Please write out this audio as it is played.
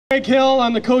Frank Hill,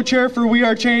 I'm the co-chair for We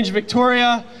Are Change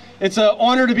Victoria. It's an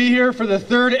honor to be here for the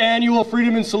 3rd annual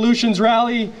Freedom and Solutions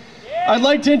Rally. I'd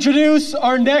like to introduce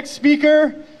our next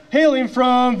speaker, hailing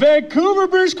from Vancouver,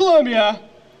 British Columbia.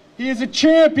 He is a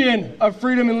champion of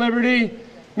freedom and liberty,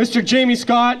 Mr. Jamie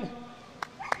Scott.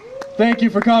 Thank you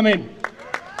for coming.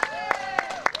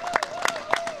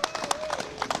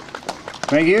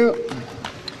 Thank you.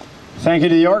 Thank you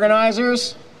to the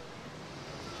organizers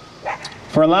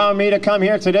for allowing me to come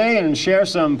here today and share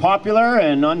some popular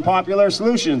and unpopular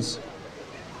solutions.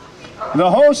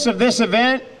 The hosts of this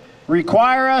event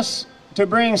require us to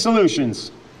bring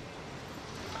solutions.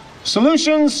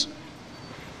 Solutions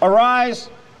arise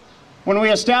when we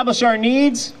establish our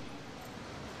needs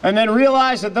and then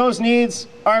realize that those needs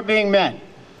aren't being met,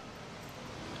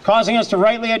 causing us to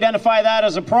rightly identify that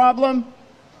as a problem,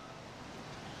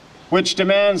 which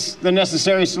demands the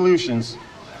necessary solutions.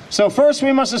 So first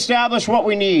we must establish what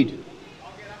we need.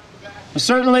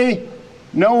 Certainly,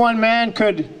 no one man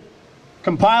could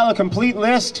compile a complete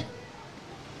list,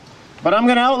 but I'm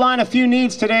going to outline a few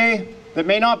needs today that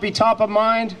may not be top of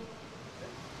mind,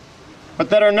 but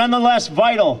that are nonetheless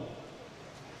vital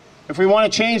if we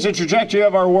want to change the trajectory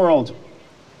of our world.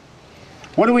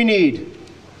 What do we need?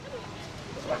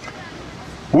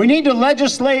 We need to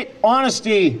legislate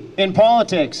honesty in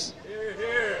politics.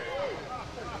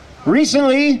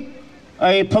 Recently,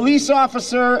 a police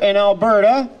officer in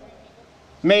Alberta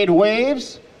made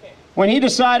waves when he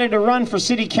decided to run for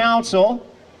city council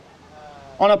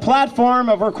on a platform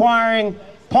of requiring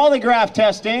polygraph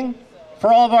testing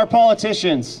for all of our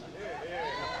politicians.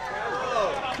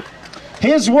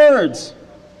 His words,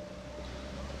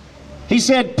 he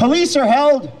said, "Police are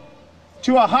held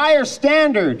to a higher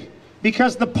standard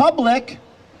because the public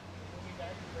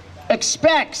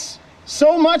expects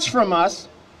so much from us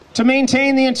to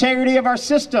maintain the integrity of our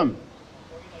system.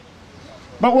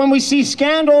 But when we see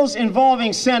scandals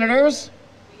involving senators,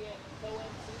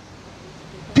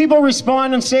 people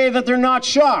respond and say that they're not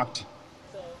shocked.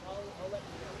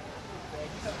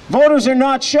 Voters are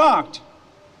not shocked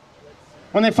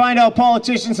when they find out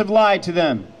politicians have lied to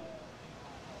them.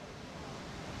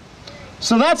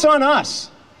 So that's on us.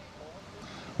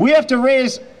 We have to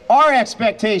raise our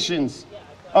expectations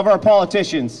of our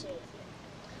politicians.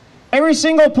 Every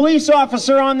single police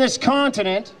officer on this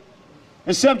continent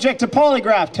is subject to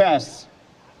polygraph tests.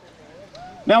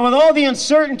 Now, with all the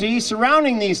uncertainty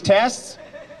surrounding these tests,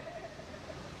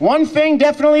 one thing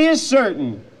definitely is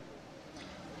certain.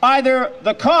 Either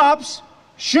the cops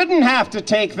shouldn't have to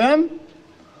take them,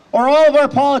 or all of our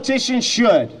politicians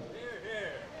should.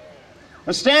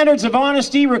 The standards of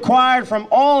honesty required from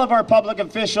all of our public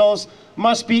officials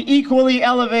must be equally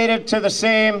elevated to the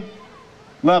same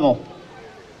level.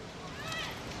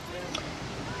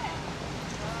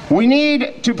 We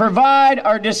need to provide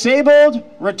our disabled,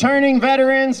 returning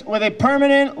veterans with a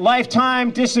permanent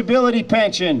lifetime disability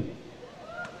pension.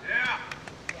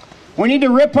 We need to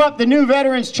rip up the new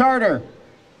Veterans Charter,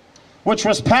 which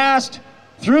was passed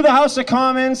through the House of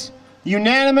Commons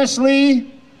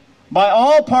unanimously by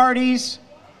all parties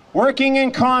working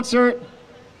in concert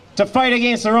to fight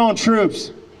against their own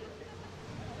troops.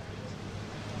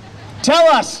 Tell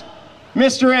us,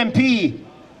 Mr. MP,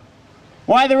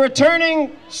 why the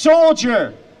returning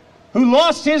soldier who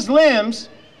lost his limbs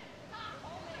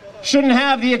shouldn't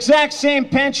have the exact same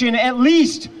pension, at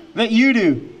least, that you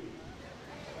do.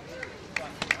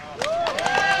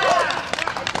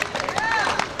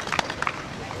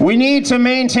 We need to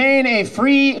maintain a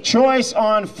free choice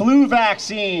on flu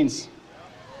vaccines.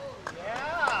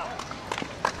 Yeah.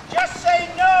 Just say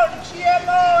no to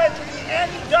GMO and to the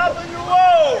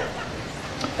NWO.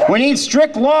 We need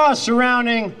strict laws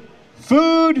surrounding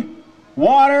food,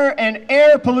 water, and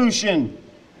air pollution.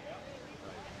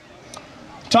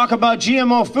 Talk about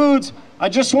GMO foods. I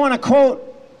just want to quote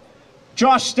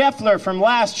Josh Steffler from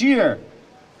last year,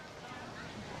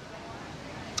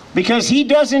 because he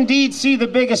does indeed see the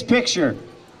biggest picture.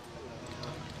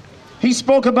 He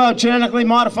spoke about genetically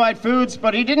modified foods,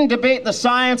 but he didn't debate the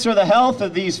science or the health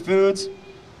of these foods.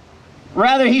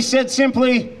 Rather, he said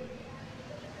simply,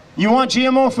 "You want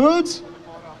GMO foods?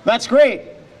 That's great.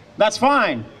 That's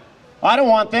fine. I don't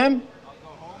want them."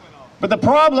 But the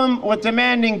problem with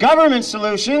demanding government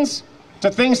solutions to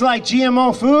things like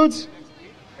GMO foods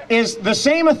is the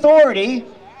same authority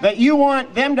that you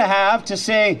want them to have to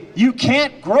say you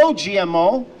can't grow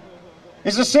GMO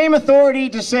is the same authority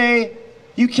to say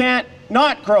you can't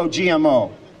not grow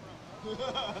GMO.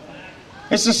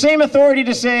 It's the same authority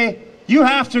to say you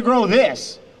have to grow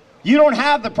this. You don't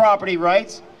have the property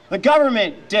rights. The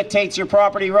government dictates your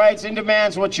property rights and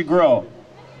demands what you grow.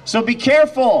 So be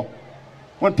careful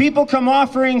when people come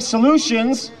offering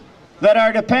solutions that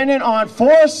are dependent on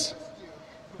force,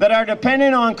 that are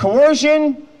dependent on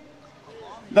coercion,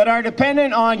 that are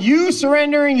dependent on you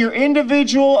surrendering your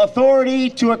individual authority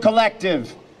to a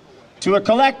collective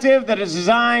that is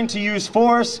designed to use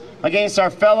force against our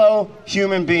fellow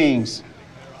human beings.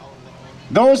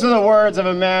 Those are the words of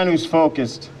a man who's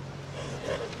focused.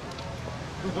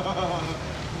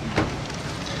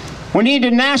 We need to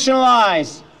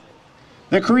nationalize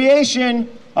the creation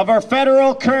of our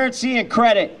federal currency and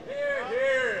credit.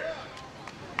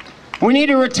 We need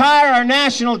to retire our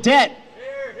national debt.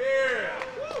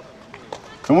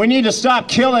 And we need to stop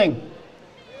killing.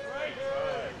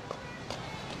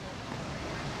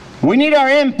 We need our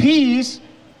MPs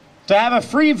to have a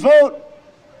free vote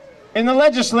in the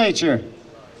legislature.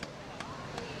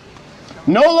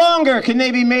 No longer can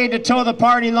they be made to toe the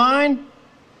party line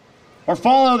or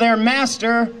follow their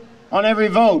master on every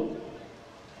vote.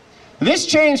 This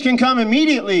change can come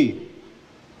immediately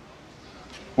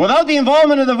without the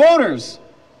involvement of the voters.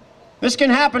 This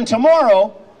can happen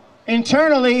tomorrow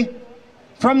internally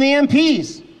from the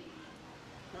MPs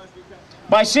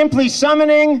by simply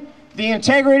summoning the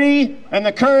integrity and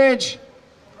the courage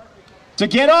to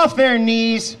get off their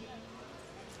knees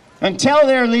and tell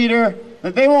their leader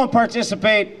that they won't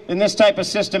participate in this type of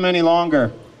system any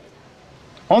longer.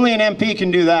 Only an MP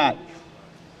can do that.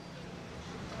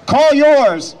 Call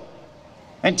yours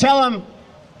and tell him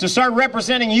to start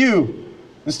representing you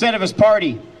instead of his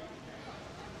party.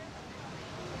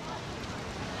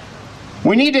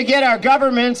 We need to get our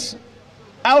governments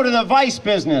out of the vice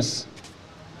business.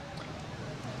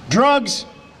 Drugs,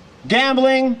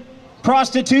 gambling,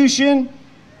 prostitution.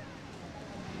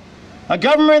 A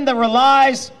government that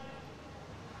relies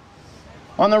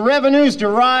on the revenues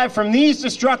derived from these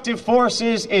destructive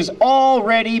forces is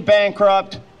already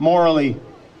bankrupt morally.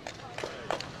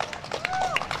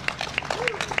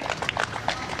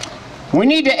 We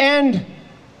need to end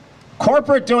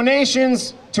corporate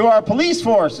donations to our police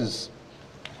forces.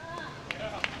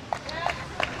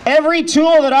 Every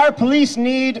tool that our police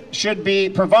need should be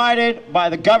provided by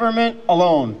the government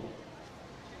alone.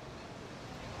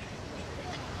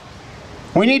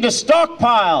 We need to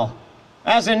stockpile,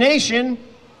 as a nation,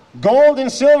 gold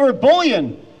and silver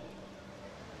bullion.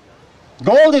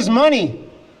 Gold is money.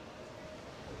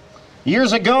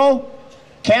 Years ago,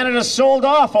 Canada sold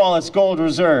off all its gold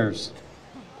reserves.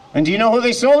 And do you know who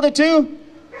they sold it to?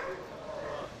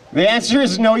 The answer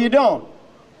is no, you don't.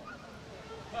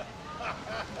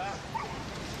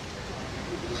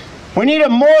 We need a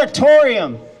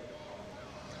moratorium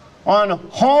on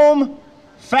home,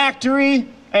 factory,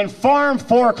 and farm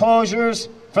foreclosures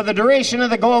for the duration of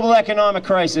the global economic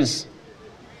crisis.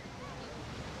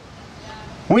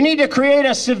 We need to create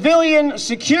a civilian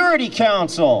security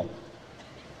council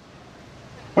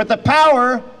with the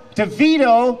power to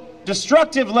veto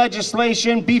destructive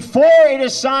legislation before it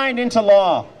is signed into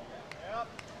law.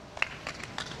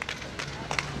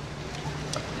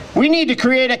 We need to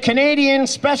create a Canadian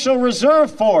Special Reserve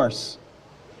Force,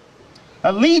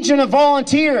 a legion of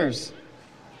volunteers,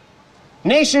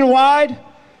 nationwide,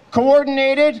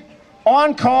 coordinated,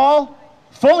 on call,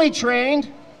 fully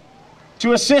trained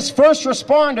to assist first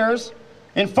responders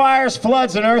in fires,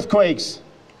 floods, and earthquakes.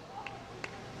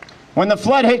 When the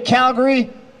flood hit Calgary,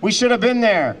 we should have been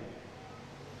there.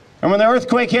 And when the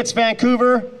earthquake hits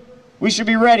Vancouver, we should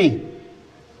be ready.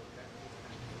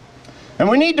 And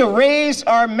we need to raise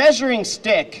our measuring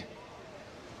stick.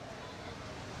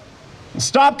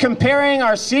 Stop comparing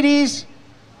our cities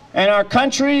and our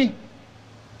country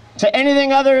to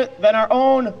anything other than our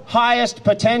own highest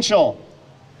potential.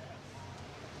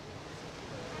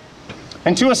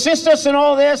 And to assist us in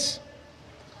all this,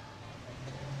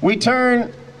 we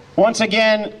turn once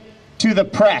again to the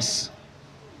press.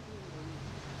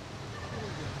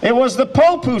 It was the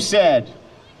Pope who said,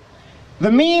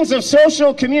 "The means of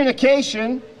social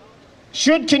communication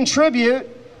should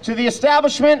contribute to the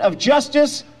establishment of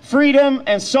justice, freedom,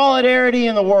 and solidarity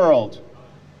in the world.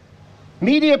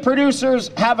 Media producers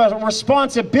have a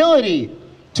responsibility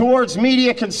towards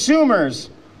media consumers.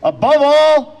 Above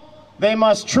all, they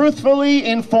must truthfully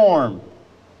inform."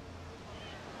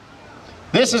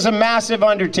 This is a massive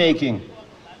undertaking.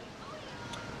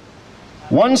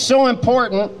 One so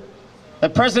important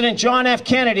that President John F.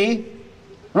 Kennedy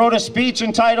wrote a speech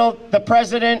entitled "The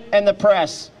President and the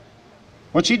Press,"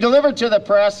 which he delivered to the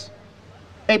press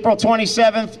April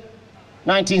 27th,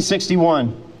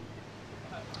 1961.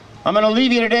 I'm going to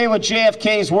leave you today with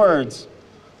JFK's words.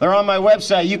 They're on my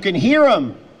website. You can hear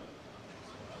them.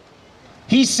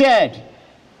 He said,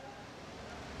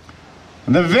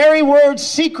 "The very word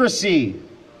secrecy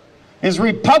is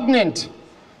repugnant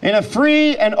in a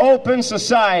free and open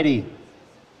society.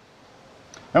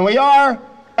 And we are,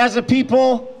 as a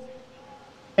people,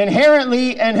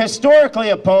 inherently and historically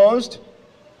opposed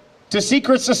to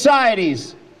secret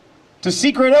societies, to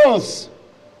secret oaths,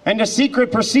 and to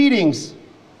secret proceedings.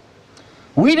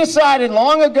 We decided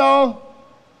long ago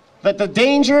that the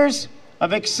dangers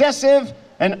of excessive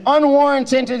and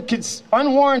unwarranted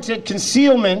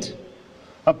concealment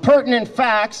of pertinent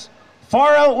facts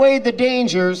far outweighed the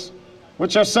dangers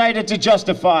which are cited to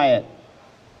justify it.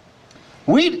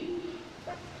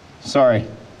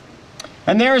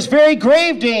 And there is very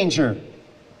grave danger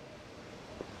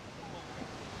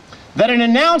that an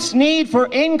announced need for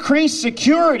increased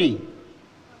security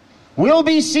will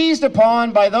be seized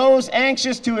upon by those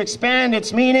anxious to expand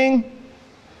its meaning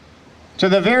to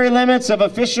the very limits of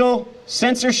official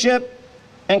censorship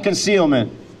and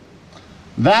concealment.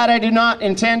 That I do not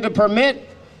intend to permit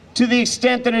to the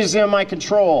extent that it is in my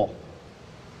control.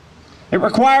 It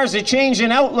requires a change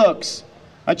in outlooks,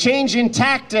 a change in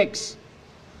tactics,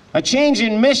 a change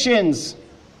in missions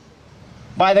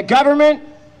by the government,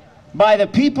 by the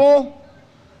people,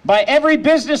 by every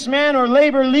businessman or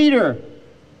labor leader,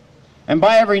 and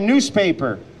by every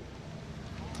newspaper.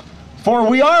 For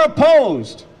we are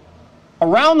opposed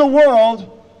around the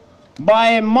world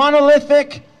by a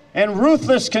monolithic and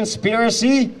ruthless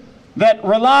conspiracy that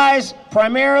relies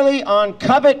primarily on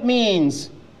covert means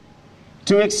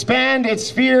to expand its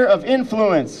sphere of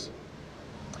influence,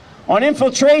 on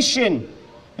infiltration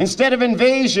instead of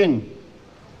invasion,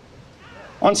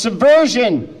 on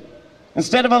subversion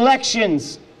instead of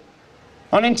elections,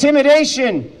 on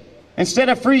intimidation instead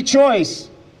of free choice,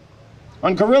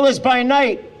 on guerrillas by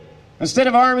night instead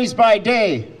of armies by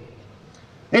day.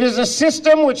 It is a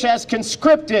system which has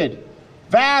conscripted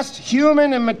vast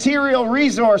human and material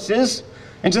resources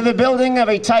into the building of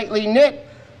a tightly knit,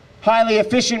 highly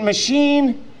efficient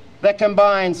machine that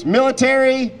combines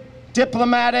military,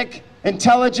 diplomatic,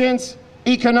 intelligence,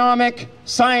 economic,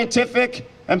 scientific,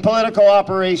 and political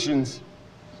operations.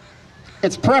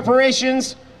 Its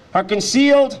preparations are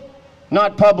concealed,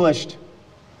 not published.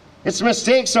 Its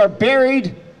mistakes are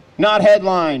buried, not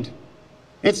headlined.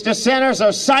 Its dissenters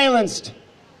are silenced,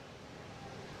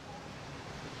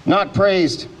 not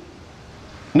praised.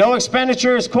 No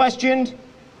expenditure is questioned,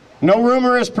 no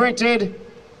rumor is printed,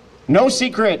 no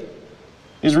secret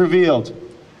is revealed.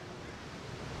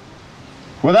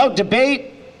 Without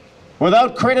debate,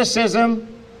 without criticism,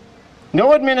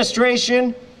 no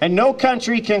administration and no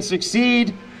country can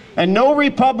succeed, and no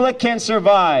republic can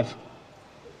survive.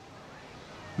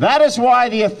 That is why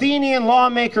the Athenian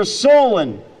lawmaker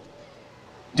Solon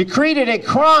decreed it a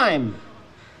crime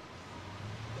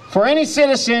for any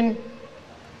citizen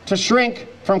to shrink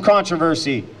from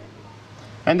controversy.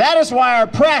 And that is why our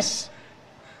press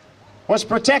was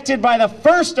protected by the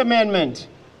First Amendment,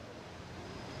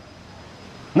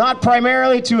 not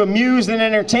primarily to amuse and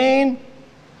entertain,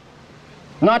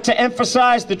 not to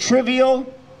emphasize the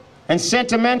trivial and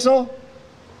sentimental,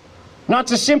 not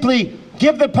to simply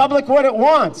give the public what it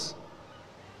wants,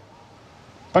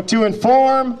 but to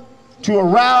inform, to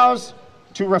arouse,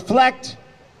 to reflect,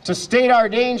 to state our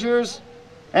dangers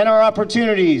and our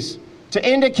opportunities, to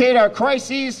indicate our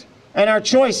crises and our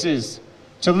choices,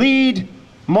 to lead,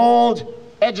 mold,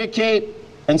 educate,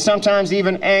 and sometimes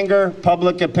even anger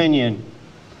public opinion.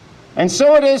 And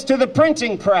so it is to the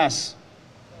printing press,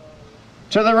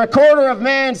 to the recorder of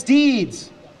man's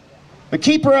deeds, the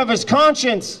keeper of his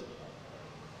conscience,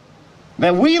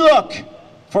 that we look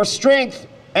for strength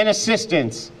and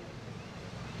assistance,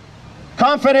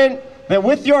 confident that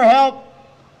with your help,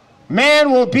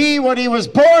 man will be what he was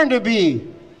born to be,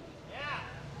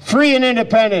 free and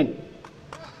independent.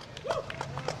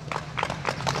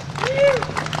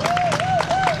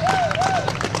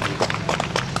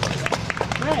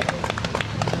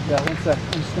 Yeah, one sec.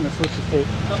 I'm just going to switch the tape.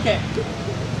 Okay.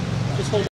 Just hold